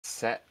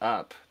set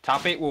up.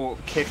 Top 8 will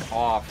kick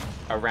off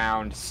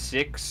around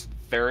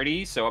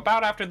 6:30, so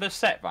about after this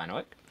set,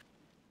 Vinoic.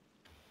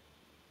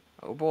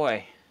 Oh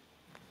boy.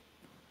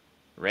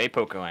 Ray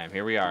Pokelam,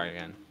 here we are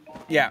again.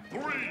 Yeah.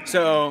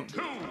 So,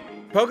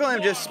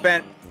 Pokelam just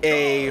spent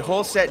a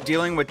whole set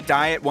dealing with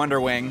Diet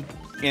Wonderwing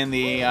in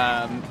the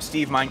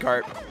Steve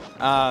minecart.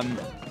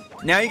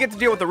 Now you get to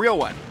deal with the real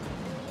one.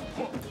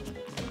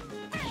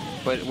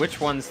 But which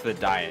one's the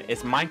diet?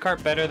 Is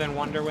minecart better than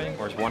Wonderwing,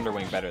 or is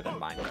Wonderwing better than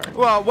minecart?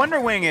 Well,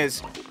 Wonderwing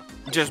is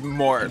just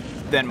more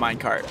than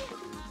minecart.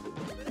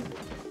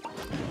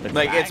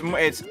 Like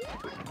it's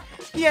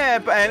yeah,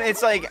 but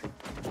it's like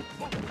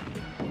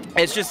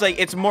it's just like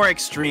it's more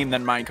extreme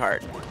than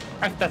minecart.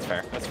 That's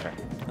fair. That's fair.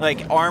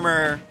 Like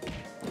armor,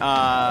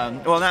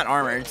 well, not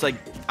armor. It's like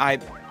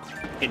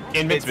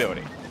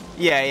invincibility.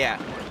 Yeah.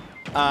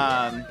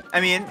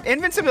 I mean,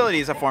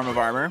 invincibility is a form of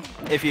armor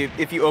if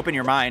you open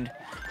your mind.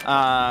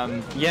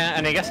 Yeah,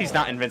 and I guess he's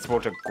not invincible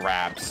to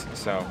grabs,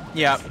 so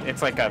yeah,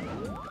 it's like a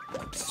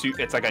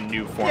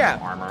new form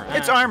of armor.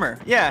 It's armor.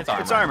 Yeah,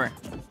 it's armor.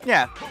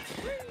 Yeah.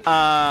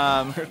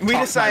 We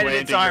decided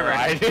it's armor.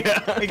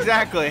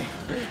 Exactly.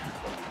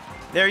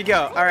 There you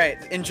go. All right,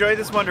 enjoy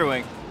this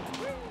Wonderwing.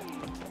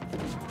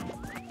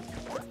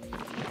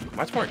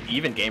 Much more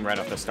even game right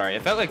off the start.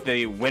 It felt like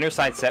the winner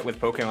side set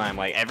with Pokelam,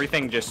 like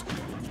everything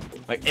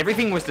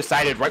was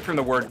decided right from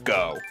the word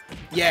go.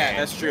 Yeah, and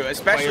that's true,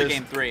 especially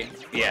game 3.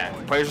 Yeah,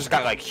 players just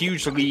got like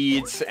huge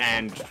leads,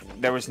 and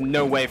there was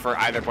no way for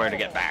either player to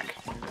get back.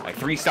 Like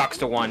 3 stocks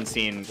to 1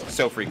 seen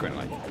so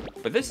frequently.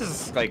 But this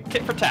is like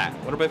tit for tat,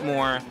 a little bit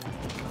more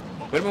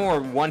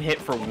one hit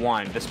for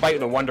one, despite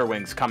the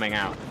Wonderwings coming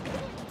out.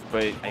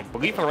 But I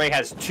believe Ray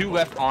has 2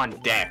 left on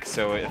deck,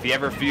 so if he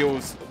ever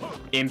feels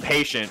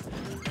impatient,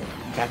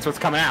 that's what's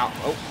coming out.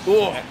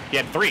 Oh, he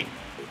had 3.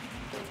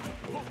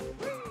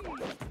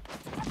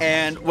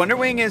 And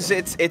Wonderwing is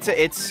it's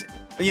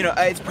you know,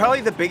 it's probably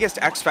the biggest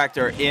X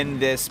factor in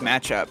this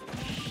matchup.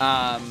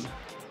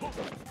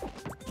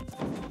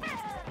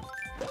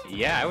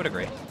 Yeah, I would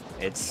agree.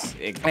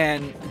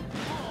 And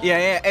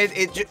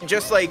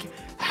just like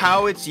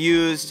how it's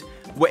used.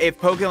 If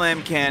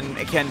Pokelam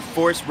can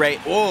force Ray,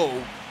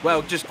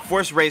 just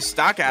force Ray's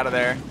stock out of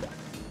there.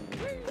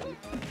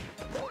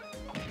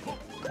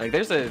 Like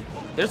there's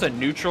a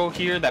neutral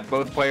here that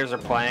both players are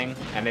playing,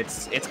 and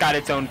it's got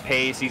its own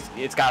pace.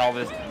 It's got all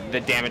the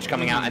damage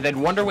coming out, and then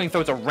Wonderwing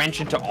throws a wrench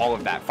into all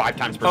of that 5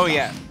 times per shot. Oh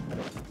yeah.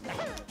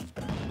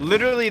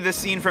 Literally the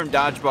scene from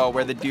Dodgeball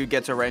where the dude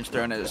gets a wrench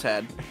thrown at his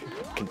head.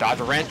 Can dodge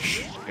a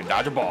wrench, can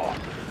dodge a ball.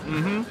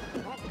 Mm-hmm.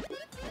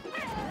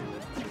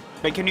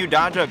 But can you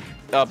dodge a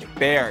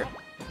bear?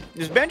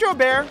 Is Banjo a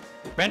bear?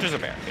 Banjo's a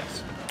bear,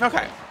 yes.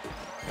 Okay.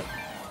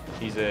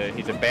 He's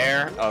a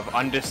bear of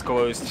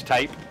undisclosed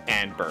type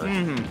and bird.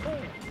 Mm-hmm.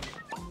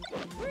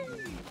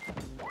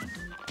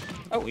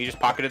 Oh, he just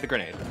pocketed the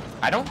grenade.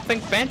 I don't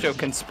think Banjo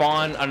can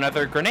spawn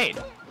another grenade,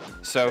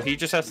 so he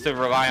just has to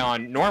rely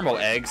on normal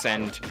eggs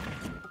and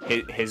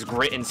his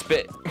grit and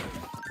spit.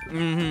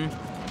 Mm-hmm.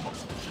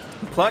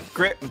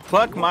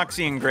 Pluck,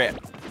 Moxie, and grit.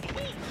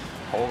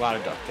 Whole lot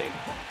of duct tape.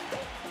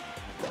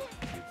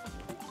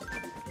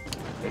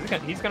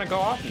 He's gonna go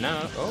off?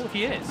 No. Oh,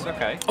 he is.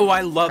 Okay. Oh,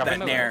 I love that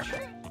nair.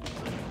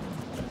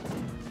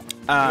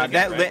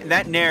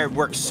 That nair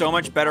works so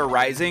much better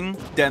rising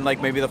than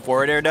like maybe the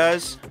forward air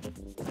does.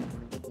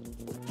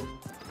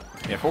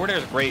 Yeah, forward air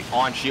is great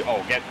on shield.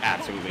 Oh, get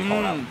absolutely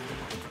called out.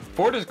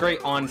 Forward is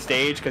great on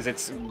stage because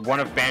it's one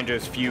of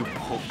Banjo's few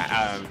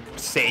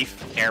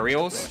safe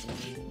aerials,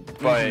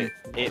 but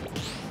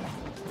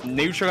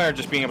neutral air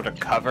just being able to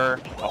cover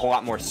a whole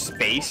lot more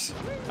space,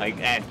 like,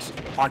 and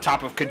on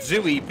top of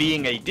Kazooie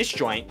being a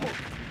disjoint,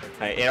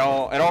 it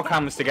all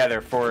comes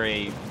together for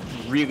a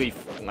really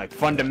like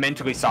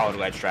fundamentally solid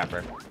ledge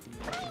trapper.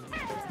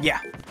 Yeah.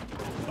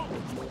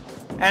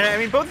 And I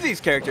mean, both of these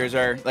characters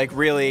are like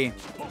really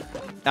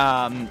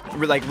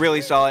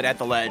solid at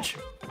the ledge.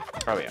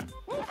 Oh yeah.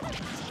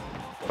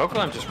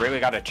 Pokelam just really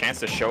got a chance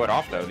to show it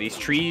off though. These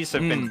trees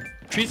have been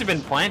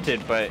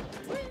planted, but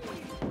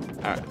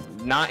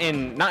not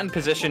in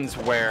positions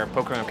where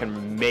Pokelam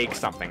can make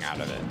something out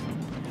of it.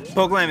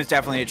 Pokelam is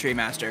definitely a tree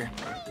master.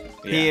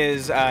 Yeah. He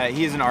is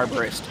an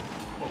arborist.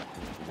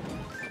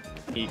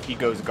 He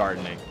goes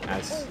gardening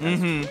as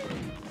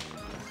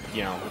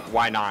you know,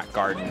 why not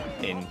garden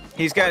in?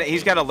 He's got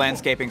a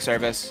landscaping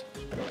service.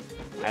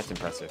 That's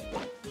impressive.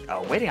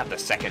 Oh, waiting out the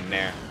second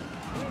there.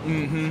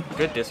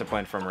 Good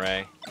discipline from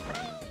Ray.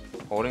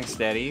 Holding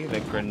steady. The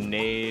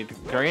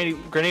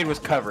grenade was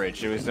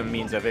coverage. It was the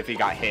means of if he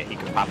got hit, he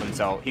could pop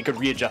himself. He could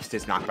readjust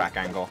his knockback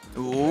angle.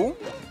 Ooh.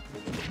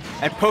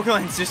 And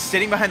Pokelam's just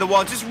sitting behind the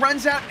wall, just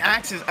runs out and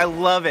axes. I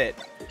love it.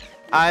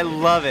 I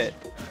love it.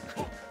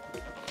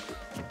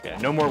 Yeah,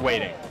 no more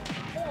waiting.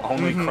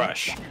 Only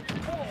crush.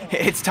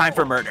 It's time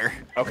for murder.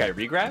 Okay,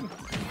 regrab.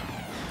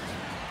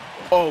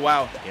 Oh,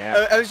 wow.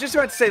 Yeah. I was just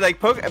about to say, like,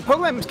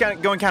 Pokelam's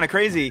going kind of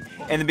crazy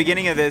in the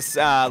beginning of this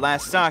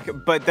last stock,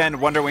 but then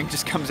Wonder Wing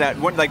just comes out.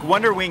 Like,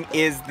 Wonder Wing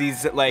is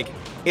these, like,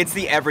 it's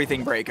the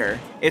everything breaker.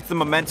 It's the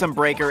momentum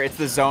breaker. It's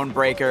the zone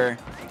breaker.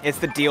 It's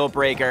the deal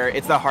breaker.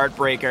 It's the heart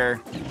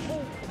breaker.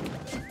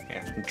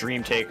 Yeah,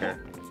 dream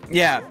taker.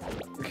 Yeah.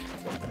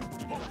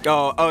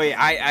 Oh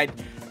yeah.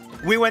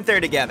 We went there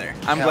together.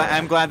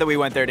 I'm glad that we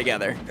went there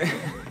together.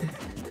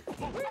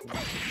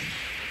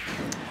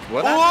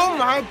 Oh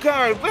my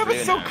god, that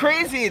was so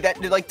crazy that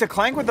like to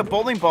clank with the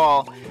bowling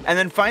ball and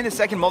then find the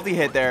second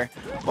multi-hit there.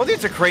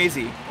 Multi-hits are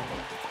crazy.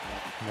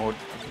 Well,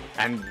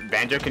 and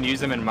Banjo can use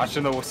them in much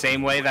of the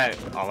same way that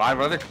a lot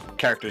of other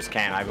characters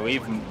can, I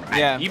believe.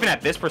 Yeah. Even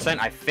at this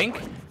percent, I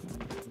think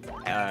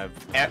Bear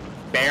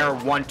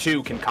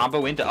 1-2 can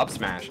combo into up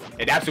smash.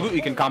 It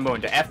absolutely can combo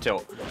into F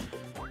tilt.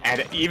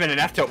 And even an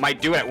F tilt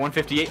might do it at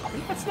 158. Oh,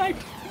 that's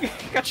sniped.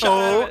 Got shot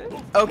out of it.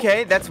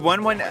 Okay, that's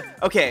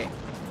 1-1. Okay.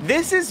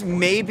 This is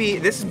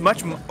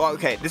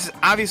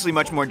obviously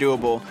much more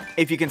doable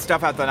if you can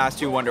stuff out the last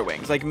two Wonder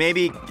Wings. Like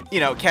maybe,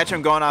 you know, catch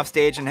him going off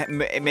stage and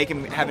make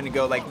him having to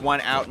go like one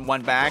out and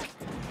one back.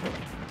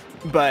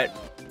 But,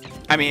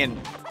 I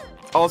mean,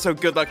 also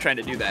good luck trying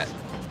to do that.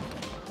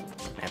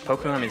 And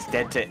Pokelam is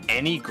dead to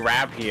any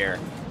grab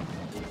here.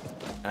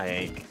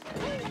 Like,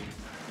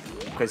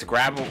 because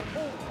grab will...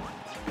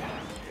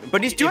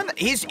 But he's doing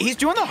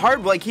the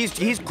hard, like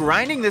he's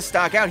grinding this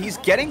stock out. He's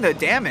getting the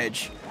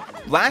damage.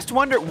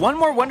 One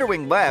more Wonder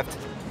Wing left.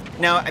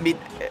 Now, I mean,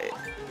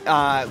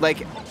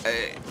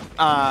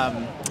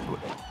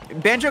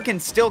 Banjo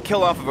can still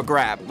kill off of a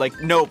grab, like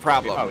no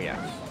problem. Oh yeah.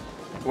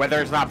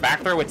 Whether it's not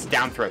back throw, it's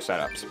down throw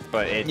setups.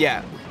 But it,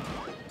 yeah.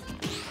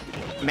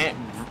 Man,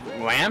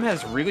 Lamb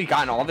has really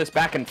gotten all this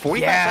back in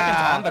 45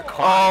 seconds on the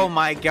clock. Oh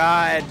my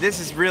god, this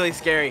is really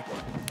scary.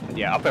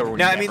 Yeah, up there.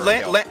 Now, I mean,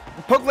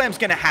 Pokelam's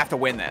gonna have to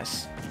win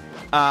this.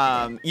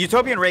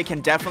 UtopianRay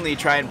can definitely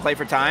try and play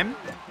for time.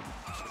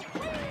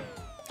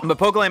 But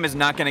Pokelam is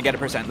not going to get a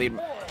percent lead.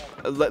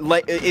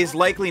 Is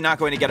likely not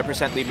going to get a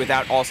percent lead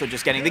without also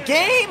just getting the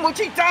game, which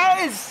he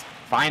does!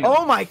 Finally.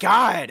 Oh my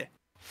god!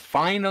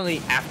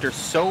 Finally, after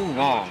so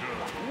long,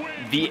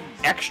 the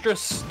extra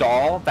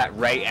stall that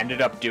Ray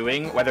ended up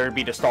doing, whether it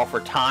be to stall for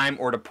time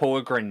or to pull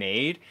a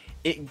grenade,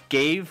 it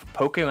gave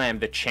Pokelam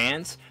the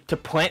chance to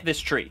plant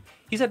this tree.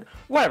 He said,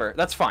 whatever,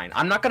 that's fine.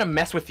 I'm not going to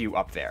mess with you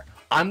up there.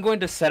 I'm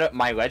going to set up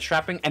my ledge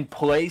trapping and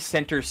play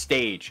center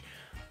stage.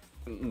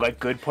 Like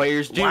good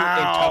players do in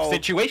tough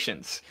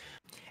situations.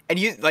 And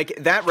you like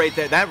that right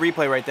there, that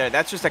replay right there,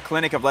 that's just a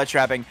clinic of ledge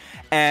trapping.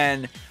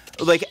 And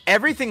like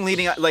everything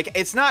leading up, like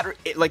it's not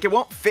like it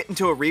won't fit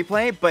into a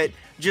replay, but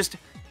just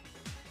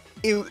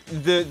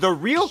the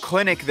real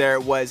clinic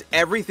there was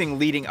everything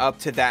leading up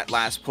to that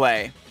last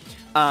play.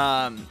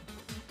 And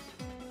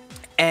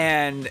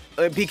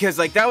because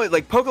like that was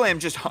like Pokelam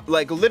just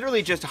like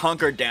literally just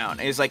hunkered down.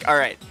 It was like, all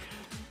right,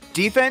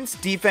 defense,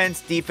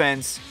 defense,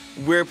 defense.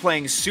 We're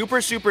playing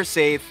super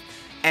safe,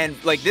 and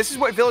like this is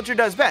what Villager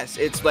does best.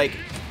 It's like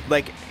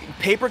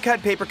paper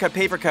cut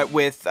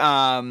with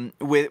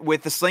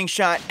the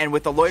slingshot and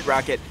with the Lloyd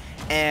rocket,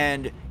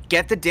 and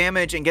get the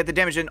damage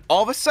and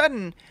all of a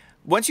sudden,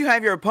 once you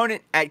have your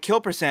opponent at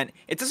kill percent,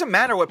 it doesn't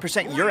matter what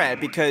percent you're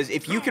at, because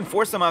if you can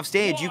force them off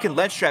stage, you can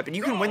ledge trap and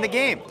you can win the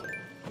game.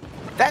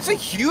 That's a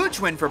huge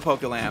win for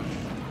Pokelam.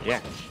 Yeah,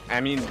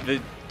 I mean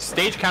the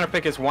stage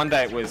counterpick is one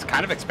that was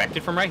kind of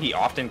expected from Ray. He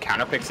often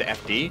counterpicks the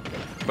FD,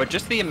 but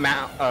just the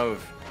amount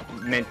of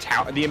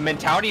mentality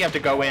you have to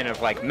go in of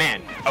like,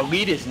 man, a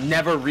lead is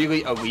never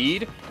really a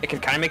lead. It can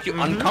kind of make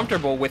you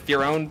uncomfortable with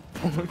your own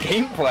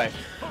gameplay.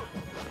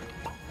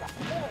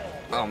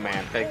 Oh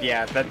man,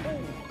 yeah, that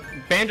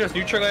Banjo's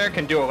neutral air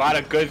can do a lot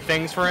of good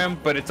things for him,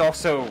 but it's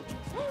also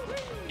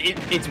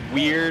it's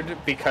weird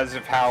because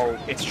of how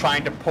it's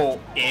trying to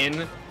pull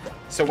in.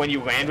 So when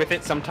you land with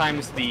it,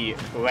 sometimes the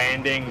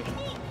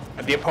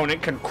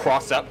opponent can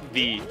cross up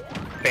the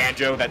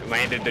Banjo that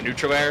landed the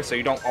neutral air, so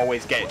you don't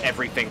always get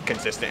everything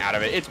consistent out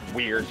of it. It's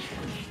weird.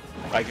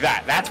 Like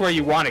that. That's where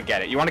you want to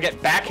get it. You want to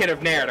get back hit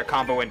of Nair to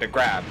combo into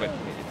grab, but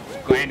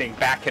landing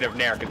back hit of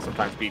Nair can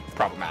sometimes be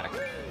problematic.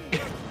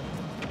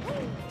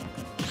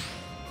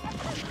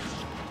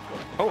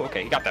 Oh,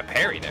 okay, he got that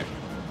parry there.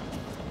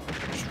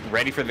 Just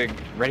ready for the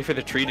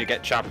tree to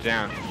get chopped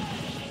down.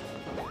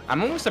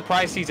 I'm almost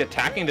surprised he's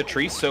attacking the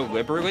tree so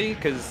liberally,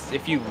 because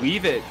if you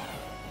leave it,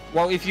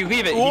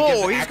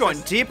 he's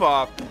going deep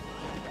off.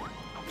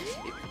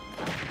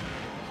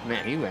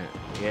 Man, he went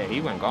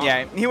gone.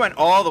 Yeah, he went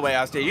all the way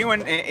out stage. He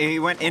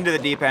went into the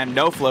deep end,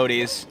 no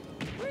floaties.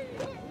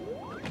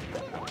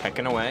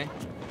 Pecking away.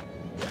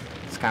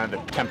 It's kind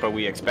of the tempo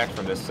we expect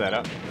from this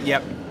setup.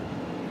 Yep.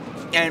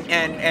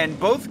 And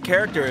both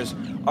characters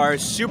are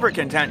super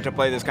content to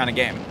play this kind of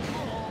game.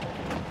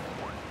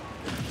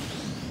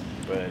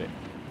 But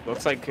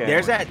looks like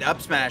there's that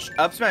up smash.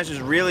 Up smash has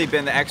really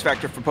been the X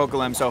factor for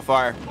Pokelam so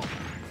far.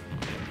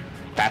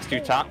 Past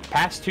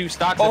two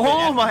stocks.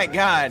 Oh my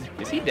god.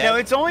 Is he dead? No,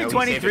 it's only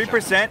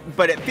 23%,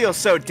 but it feels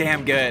so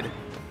damn good.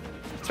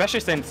 Especially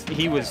since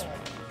he was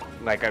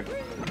like a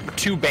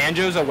 2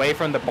 Banjos away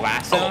from the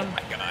blast zone. Oh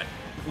my god.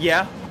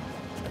 Yeah.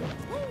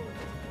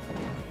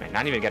 And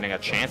not even getting a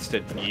chance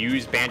to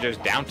use Banjo's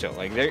down tilt.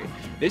 Like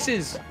this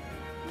is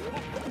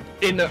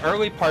in the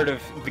early part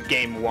of the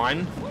game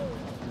 1.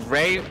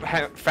 Ray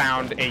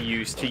found a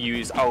use to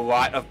use a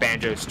lot of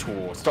Banjo's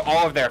tools to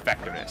all of their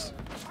effectiveness.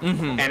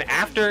 And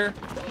after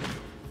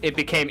it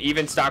became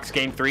even stocks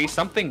game 3,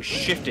 something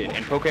shifted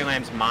in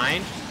Pokelam's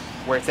mind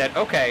where it said,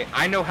 okay,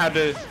 I know how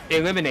to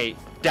eliminate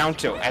down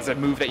tilt as a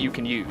move that you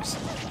can use.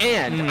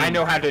 And I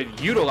know how to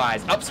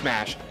utilize up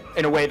smash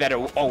in a way that it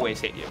will always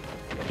hit you.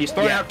 He's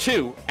thrown out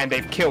 2, and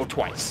they've killed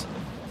twice.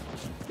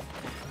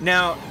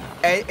 Now,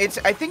 I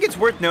think it's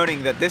worth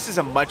noting that this is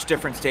a much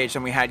different stage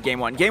than we had game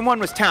 1. Game 1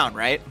 was town,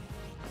 right?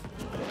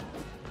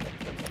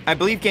 I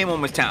believe game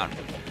 1 was town.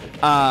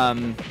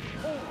 Right.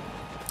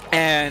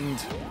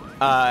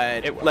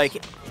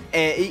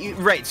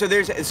 So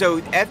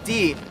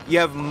FD, you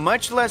have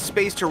much less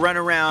space to run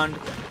around.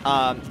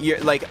 You're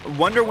like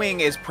Wonder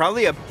Wing is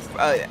probably a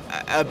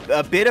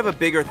bit of a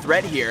bigger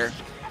threat here,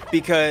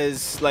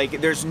 because like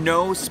there's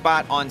no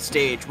spot on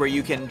stage where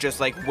you can just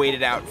like wait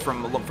it out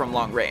from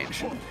long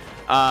range.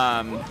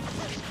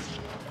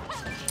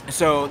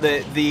 So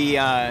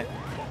the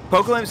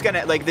Pokelam's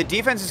gonna like the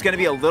defense is gonna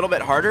be a little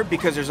bit harder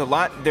because there's a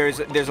lot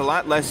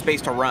less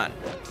space to run.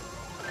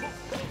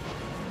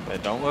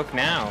 But don't look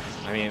now.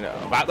 I mean,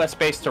 a lot less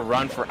space to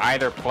run for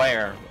either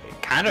player.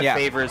 It kind of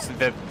favors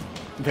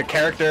the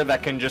character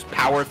that can just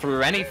power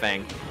through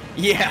anything.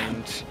 Yeah.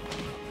 And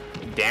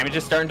damage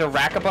is starting to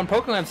rack up on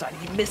Pokelam's side.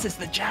 He misses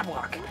the jab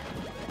lock.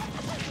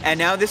 And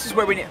now this is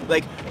where we need,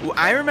 like,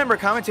 I remember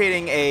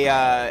commentating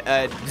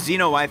a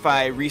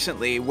XeNOwifi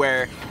recently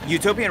where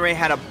UtopianRay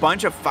had a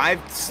bunch of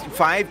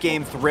five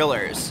game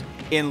thrillers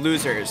in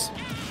losers,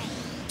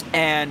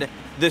 and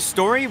the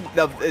story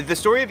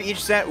of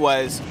each set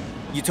was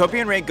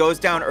UtopianRay goes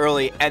down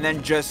early and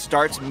then just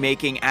starts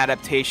making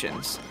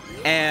adaptations,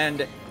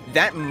 and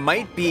that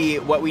might be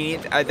what we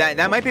need.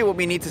 That might be what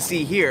we need to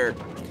see here,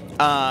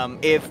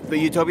 if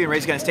the UtopianRay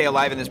is going to stay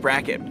alive in this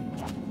bracket,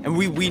 and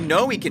we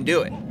know we can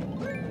do it.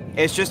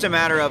 It's just a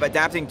matter of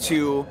adapting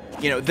to,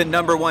 you know, the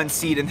 #1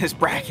 seed in this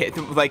bracket,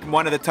 like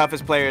one of the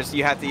toughest players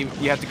you have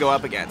to go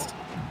up against.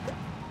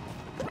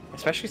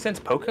 Especially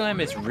since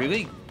Pokelam is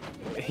really,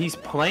 he's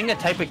playing a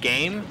type of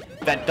game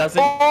that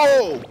doesn't.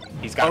 Oh!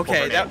 He's got.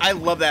 Okay, I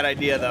love that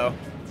idea though.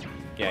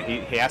 Yeah,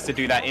 he has to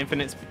do that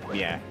infinite.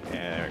 Yeah.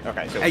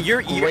 Okay. So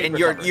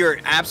you're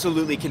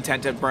absolutely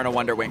content to burn a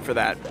Wonder Wing for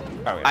that.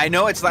 Oh, yeah. I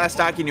know it's last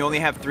stock and you only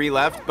have 3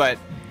 left, but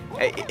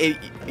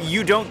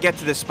you don't get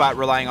to this spot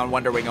relying on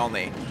Wonder Wing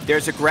only.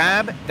 There's a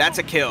grab, that's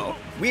a kill.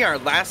 We are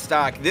last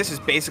stock. This is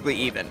basically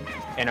even.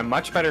 In a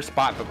much better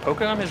spot, but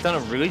Pokelam has done a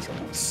really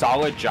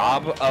solid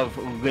job of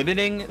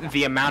limiting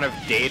the amount of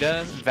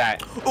data that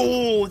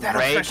that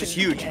Ray refresh is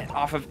huge get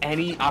off of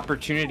any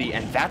opportunity,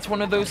 and that's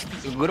one of those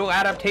little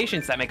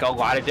adaptations that make a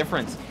lot of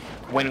difference.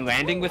 When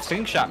landing with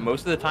Slingshot,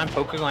 most of the time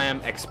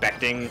Pokelam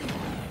expecting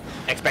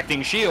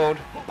shield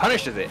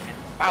punishes it.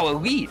 Wow, a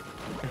lead.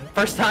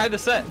 First time of the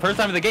set, first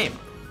time of the game.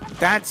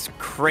 That's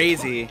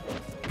crazy.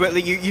 But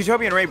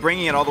UtopianRay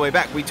bringing it all the way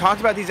back. We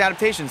talked about these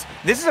adaptations.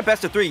 This is a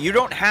best of 3. You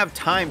don't have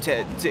time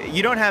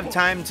you don't have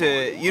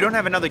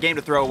another game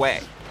to throw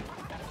away.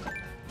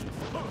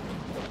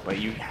 But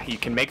you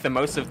can make the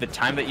most of the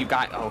time that you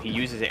got. Oh, he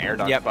uses an air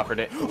dodge, buffered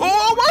it.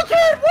 Oh,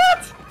 okay,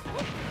 what?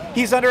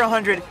 He's under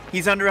 100.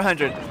 He's under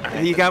 100.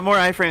 He got more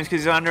iframes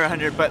because he's under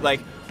 100, but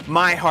like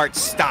my heart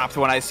stopped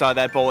when I saw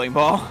that bowling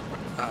ball.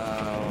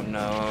 Oh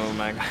no,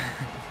 my god.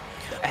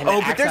 And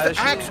but there's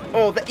the axe.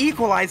 Oh, the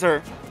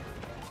equalizer.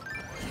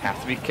 Have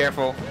to be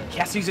careful. He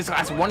has to use his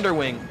last Wonder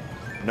Wing.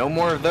 No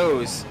more of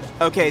those.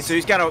 Okay, so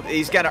he's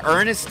gotta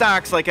earn his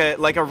stocks like a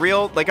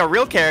real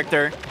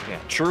character. Yeah,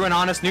 true and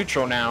honest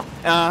neutral now.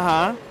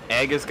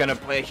 Egg is gonna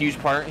play a huge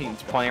part.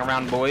 He's playing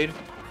around Lloyd.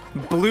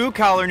 Blue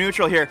collar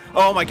neutral here.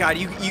 Oh my god,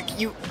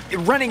 you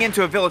running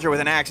into a villager with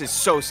an axe is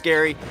so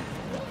scary.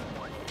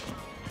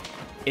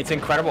 It's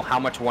incredible how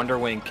much Wonder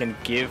Wing can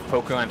give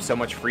Pokelam so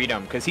much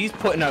freedom, because he's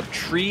putting up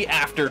tree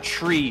after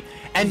tree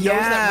and knows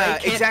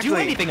that Ray can't do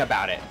anything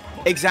about it.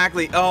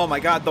 Exactly. Oh my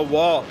god, the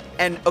wall.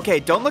 And okay,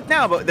 don't look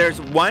now, but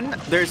there's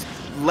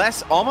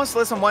almost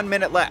less than 1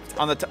 minute left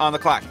on the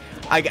clock.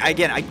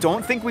 Again, I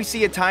don't think we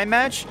see a time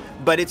match,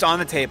 but it's on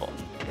the table.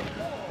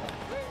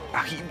 Oh,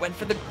 he went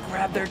for the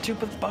grab there too,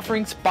 with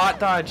buffering spot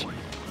dodge.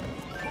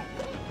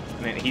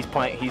 Man, he's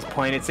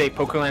playing it safe.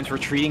 Pokelam's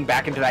retreating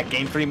back into that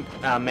game 3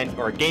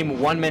 or game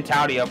 1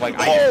 mentality of like,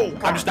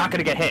 I'm just not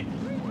gonna get hit.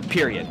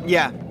 Period.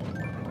 Yeah.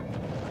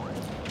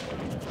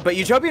 But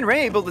UtopianRay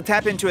able to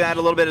tap into that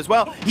a little bit as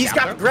well. He's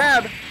got the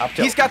grab.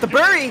 He's got the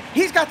bury.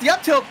 He's got the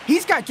up tilt.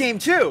 He's got game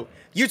 2.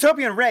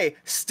 UtopianRay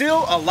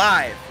still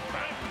alive.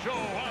 Banjo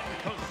and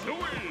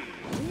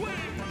Kazooie.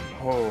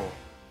 Oh.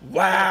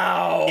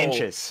 Wow.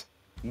 Inches.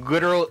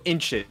 Literal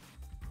inches.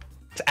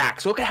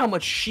 Axe. Look at how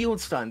much shield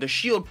stun. The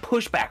shield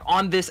pushback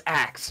on this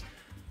axe.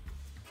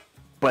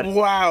 But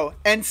wow.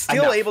 And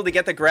still able to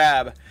get the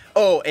grab.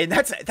 Oh, and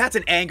that's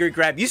an angry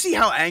grab. You see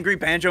how angry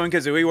Banjo and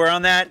Kazooie were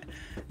on that?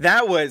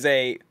 That was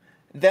an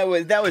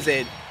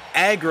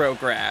aggro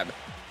grab.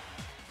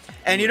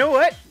 And you know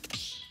what?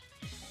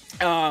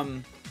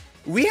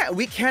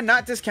 We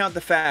cannot discount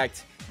the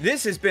fact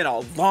this has been a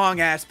long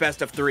ass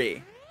best of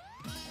 3.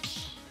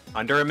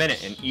 Under a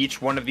minute in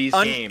each one of these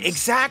games.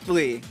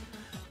 Exactly.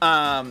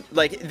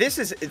 Like this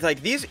is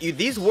like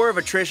these war of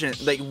attrition,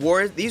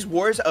 these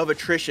wars of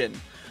attrition.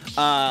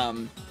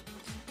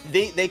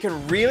 They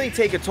can really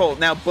take a toll.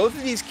 Now, both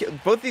of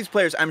these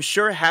players, I'm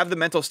sure, have the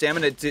mental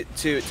stamina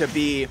to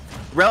be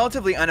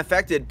relatively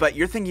unaffected. But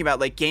you're thinking about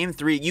like game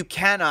 3, you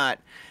cannot.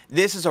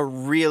 This is a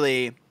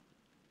really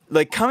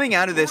coming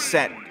out of this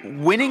set,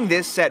 winning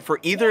this set for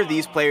either of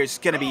these players is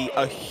going to be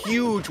a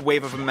huge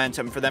wave of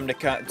momentum for them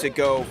to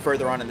go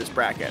further on in this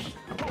bracket.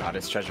 Oh God,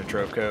 it's Treasure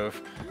Trove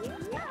Cove.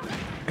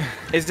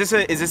 Is this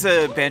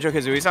a Banjo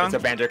Kazooie song? It's a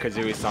Banjo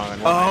Kazooie song.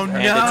 Oh no!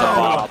 And it's a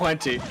bop.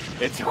 Plenty.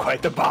 It's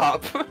quite the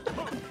bop.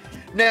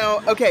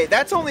 Now, okay,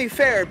 that's only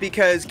fair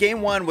because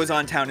game 1 was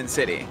on Town and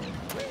City.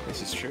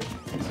 This is true.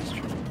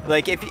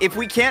 Like, if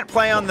we can't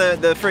play on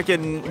the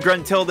frickin'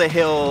 Gruntilda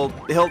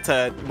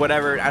Hilta,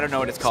 whatever, I don't know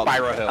what it's called.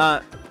 Spyro Hill.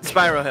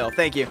 Spyro Hill,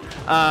 thank you.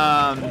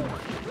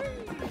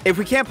 If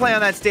we can't play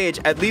on that stage,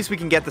 at least we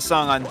can get the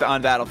song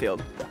on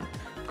Battlefield.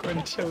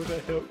 Gruntilda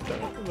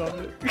Hilta, love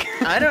it.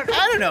 I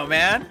don't know,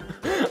 man.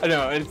 I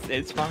know,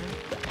 it's fine.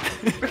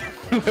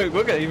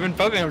 Look at even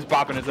Pokelam's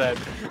bopping his head.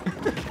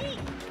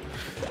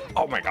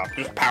 Oh my God,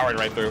 just powering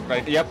right through.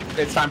 Like, yep,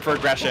 it's time for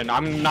aggression.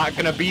 I'm not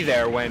gonna be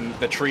there when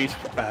the tree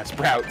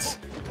sprouts.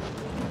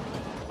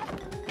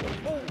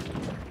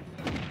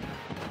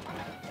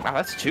 Wow,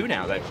 that's 2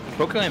 now. That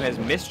Pokelam has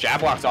missed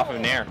jab blocks off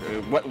of Nair.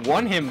 What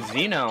won him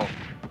Xeno,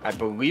 I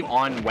believe,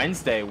 on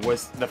Wednesday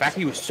was the fact that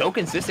he was so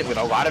consistent with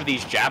a lot of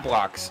these jab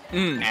blocks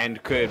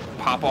and could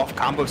pop off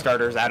combo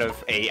starters out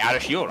of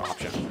shield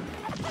option.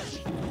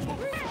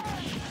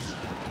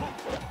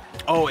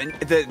 Oh, and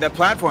the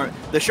platform,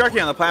 the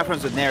Sharky on the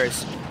platforms with Nair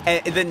is,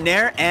 the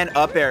Nair and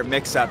up air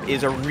mix-up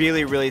is a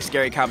really, really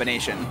scary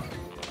combination.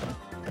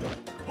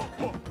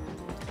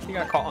 He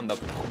got caught on the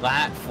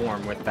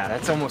platform with that.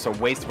 That's almost a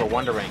waste of a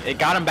Wonder Ring. It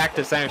got him back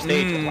to center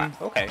stage. Wow.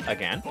 Okay,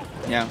 again.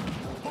 Yeah.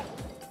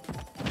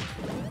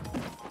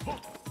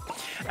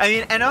 I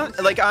mean, and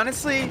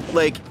honestly,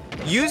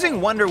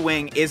 using Wonder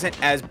Wing isn't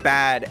as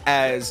bad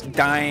as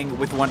dying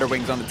with Wonder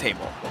Wings on the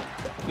table.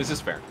 This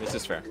is fair.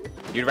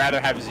 You'd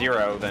rather have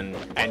 0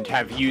 and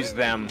have used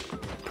them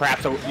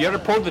perhaps you ever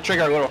pulled the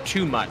trigger a little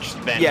too much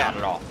than not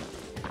at all.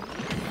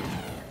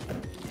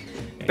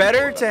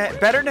 Better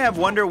to have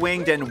Wonder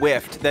Winged and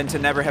whiffed than to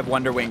never have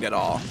Wonder Winged at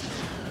all.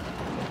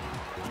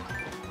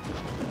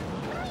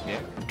 Yeah,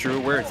 true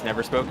words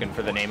never spoken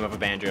for the name of a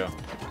Banjo.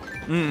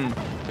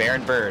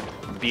 Baron Bird,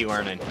 be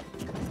learning.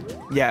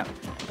 Yeah.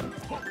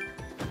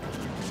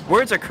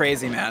 Words are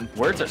crazy, man.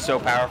 Words are so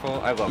powerful.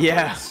 I love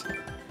words.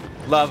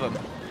 Love them.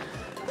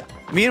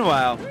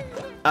 Meanwhile,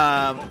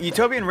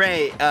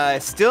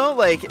 UtopianRay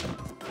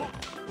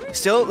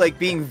still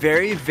being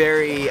very,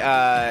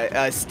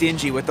 very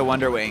stingy with the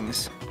Wonder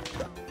Wings.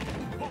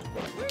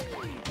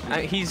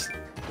 He's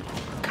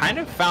kind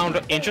of found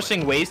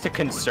interesting ways to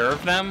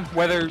conserve them,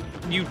 whether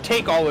you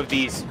take all of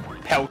these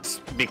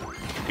pelts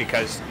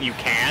because you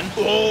can.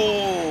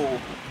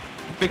 Oh!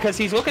 Because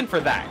he's looking for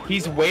that.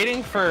 He's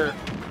waiting for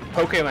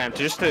Pokelam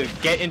to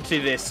get into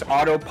this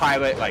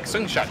autopilot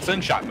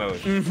slingshot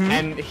mode.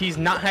 And he's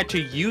not had to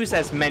use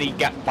as many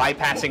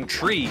bypassing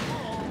tree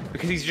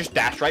because he's just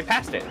dashed right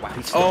past it. Wow,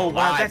 he's still alive.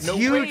 Wow, that's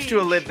huge to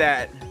have lived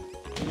that.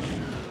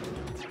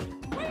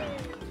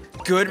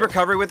 Good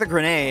recovery with a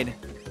grenade.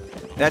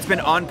 That's been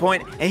on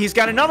point, and he's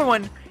got another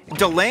one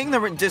delaying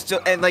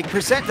and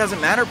percent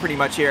doesn't matter pretty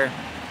much here.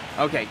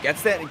 Okay,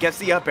 gets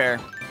the up air.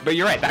 But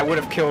you're right, that would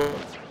have killed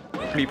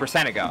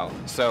 3% ago.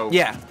 So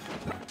yeah,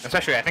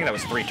 especially I think that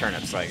was 3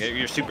 turnips. Like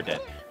you're super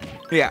dead.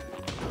 Yeah.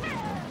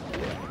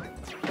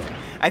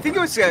 I think it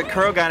was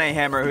Kurogane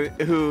Hammer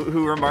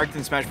who remarked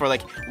in Smash 4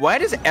 like, why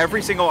does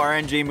every single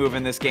RNG move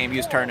in this game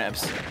use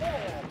turnips?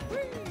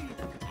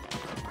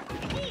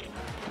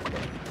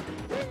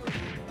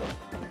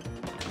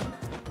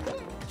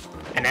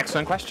 An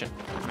excellent question.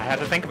 I had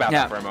to think about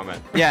that for a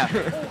moment. Yeah,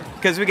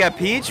 because we got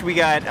Peach, we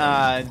got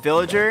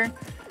Villager.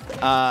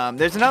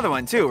 There's another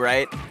one too,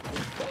 right?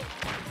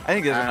 I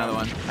think there's another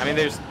one. I mean,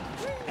 there's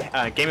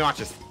Game &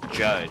 Watch's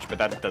Judge, but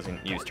that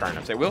doesn't use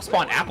turnips. It will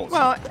spawn apples.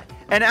 Well,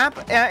 and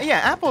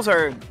apples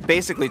are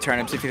basically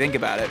turnips if you think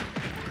about it.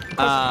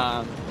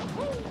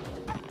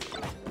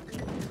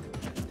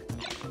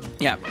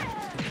 Yeah.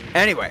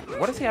 Anyway,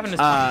 what does he have in his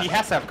pocket? He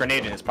has to have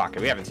grenade in his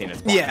pocket. We haven't seen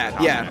his pocket.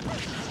 Yeah.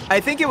 I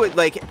think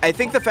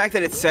the fact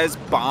that it says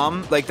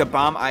bomb, like the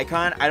bomb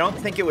icon, I don't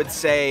think it would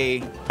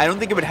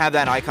have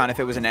that icon if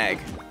it was an egg.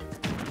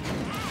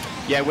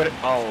 Yeah,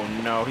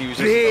 oh no, he was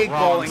just big in the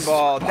wrong bowling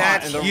ball. spot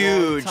That's in the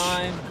huge. wrong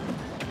time.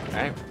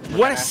 Right.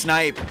 What a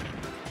snipe.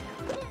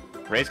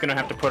 Ray's gonna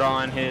have to put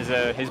on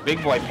his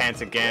big boy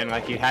pants again,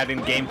 like he had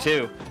in game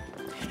 2.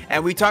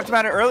 And we talked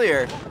about it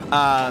earlier.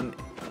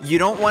 you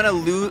don't want to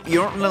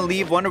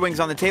leave Wonder Wings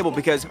on the table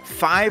because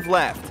 5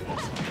 left.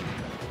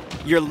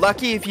 You're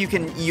lucky if you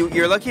can.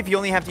 You're lucky if you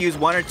only have to use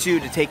 1 or 2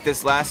 to take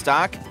this last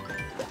stock,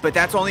 but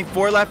that's only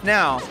 4 left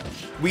now.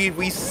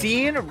 We've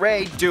seen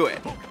Ray do it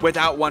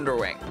without Wonder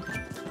Wing.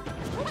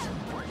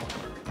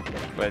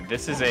 But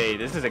this is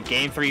a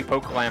game 3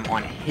 Pokelam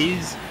on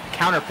his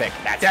counter pick.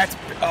 That's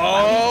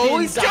oh,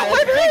 he's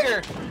going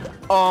bigger.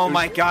 Oh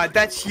my God,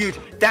 that's huge.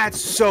 That's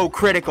so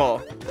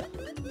critical.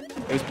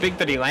 It was big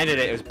that he landed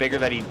it. It was bigger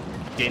that he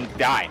didn't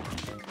die.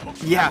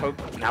 Yeah.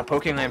 Now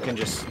Pokelam can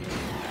just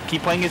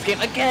keep playing his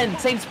game again.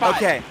 Same spot.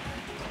 Okay.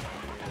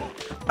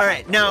 All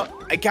right. Now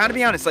I gotta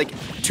be honest. Like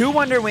 2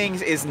 Wonder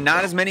Wings is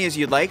not as many as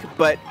you'd like,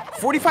 but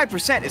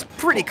 45% is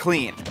pretty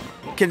clean,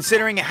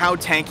 considering how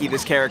tanky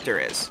this character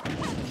is.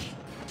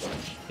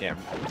 Yeah.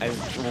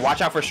 Watch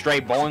out for stray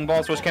bowling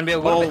balls, which can be a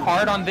little bit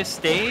hard on this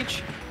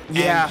stage.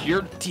 Yeah. And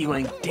you're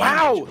dealing damage.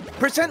 Wow.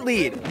 Percent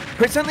lead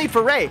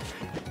for Ray.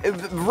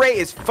 Ray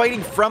is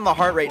fighting from the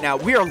heart right now.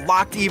 We are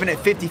locked even at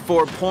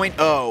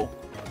 54.0.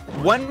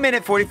 1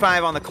 minute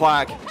 45 on the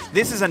clock.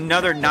 This is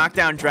another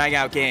knockdown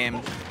drag-out game.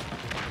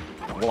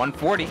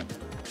 140.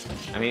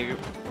 I mean,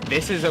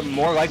 this is a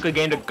more likely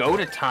game to go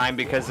to time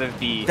because of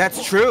the...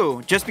 That's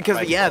true. Just because,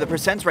 the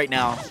percents right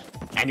now.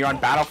 And you're on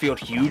Battlefield,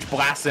 huge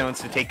blast zones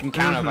to take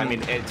account of. I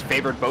mean, it's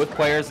favored both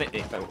players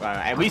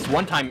at least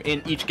one time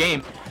in each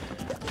game.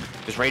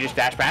 Does Ray just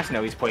dash past?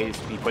 No, he plays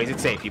it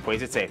safe. He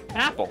plays it safe.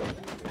 Apple.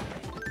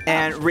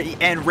 And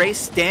Ray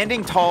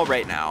standing tall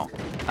right now,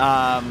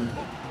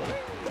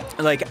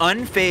 like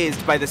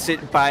unfazed by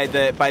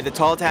the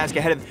tall task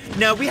ahead of him.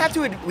 Now we have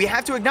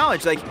to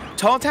acknowledge, like,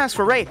 tall task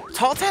for Ray,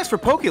 tall task for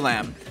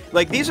Pokelam.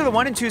 Like, these are the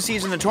 1 and 2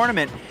 seeds in the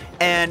tournament,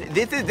 and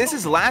this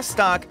is last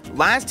stock,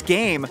 last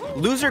game.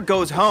 Loser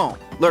goes home,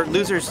 or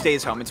loser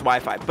stays home. It's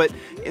Wi-Fi, but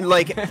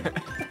like,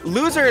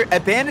 loser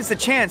abandons the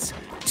chance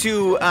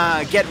to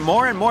get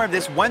more and more of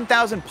this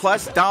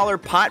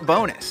 $1,000+ pot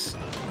bonus.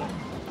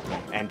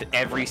 And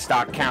every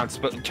stock counts,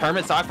 but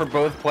tournament stock for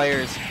both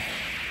players.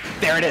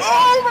 There it is.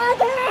 Oh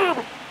my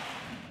God!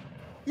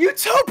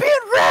 Utopian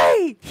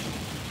Ray!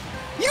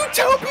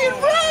 Utopian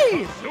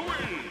Ray!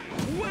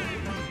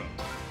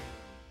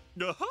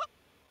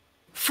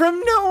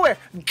 From nowhere,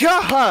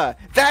 Gaha!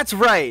 That's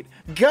right,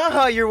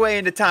 Gaha your way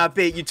into top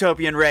 8,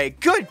 Utopian Ray.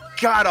 Good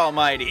God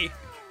Almighty!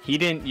 He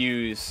didn't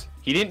use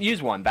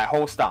one that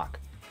whole stock.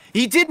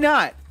 He did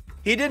not.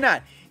 He did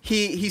not.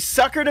 He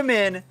suckered him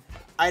in.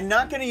 I'm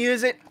not gonna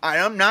use it.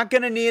 I'm not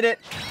gonna need it.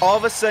 All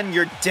of a sudden,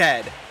 you're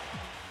dead.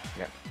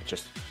 Yeah,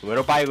 just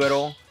little by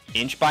little,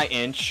 inch by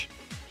inch,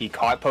 he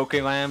caught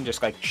Pokelam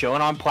just like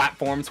chilling on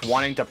platforms,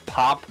 wanting to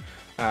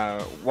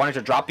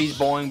drop these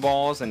bowling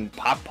balls and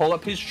pull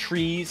up his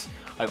trees,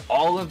 like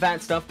all of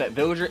that stuff that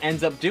Villager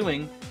ends up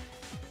doing.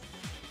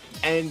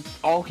 And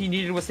all he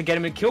needed was to get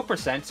him in kill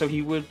percent, so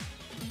he would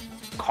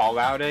call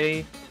out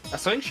a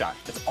slingshot.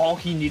 That's all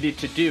he needed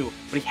to do,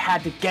 but he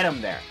had to get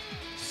him there.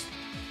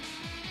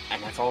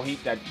 And that's all he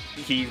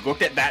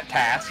looked at that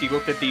task, he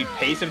looked at the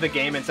pace of the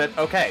game and said,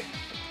 okay,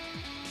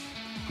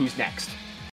 who's next?